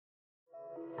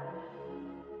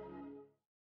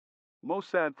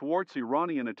Mossad thwarts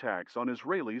Iranian attacks on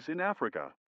Israelis in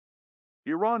Africa.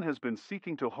 Iran has been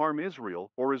seeking to harm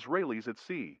Israel or Israelis at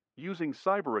sea, using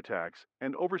cyber attacks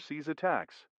and overseas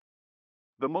attacks.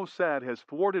 The Mossad has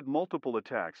thwarted multiple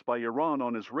attacks by Iran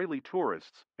on Israeli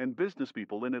tourists and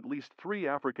businesspeople in at least 3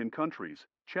 African countries,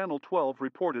 Channel 12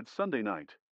 reported Sunday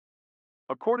night.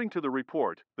 According to the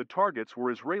report, the targets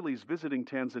were Israelis visiting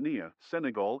Tanzania,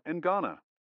 Senegal, and Ghana.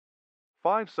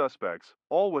 5 suspects,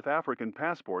 all with African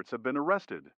passports, have been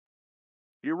arrested.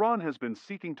 Iran has been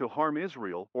seeking to harm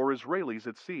Israel or Israelis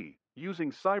at sea,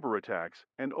 using cyber attacks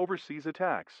and overseas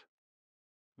attacks.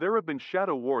 There have been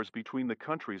shadow wars between the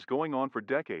countries going on for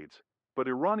decades, but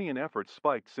Iranian efforts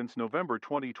spiked since November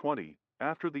 2020,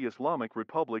 after the Islamic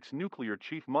Republic's nuclear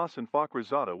chief Mohsen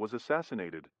Fakhrizadeh was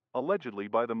assassinated, allegedly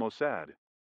by the Mossad.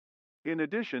 In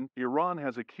addition, Iran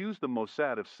has accused the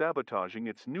Mossad of sabotaging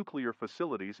its nuclear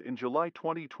facilities in July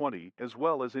 2020 as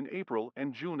well as in April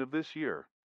and June of this year.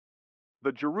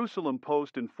 The Jerusalem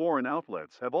Post and foreign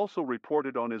outlets have also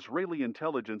reported on Israeli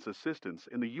intelligence assistance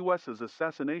in the U.S.'s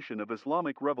assassination of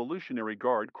Islamic Revolutionary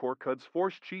Guard Corps Quds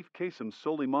Force Chief Qasem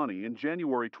Soleimani in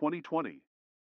January 2020.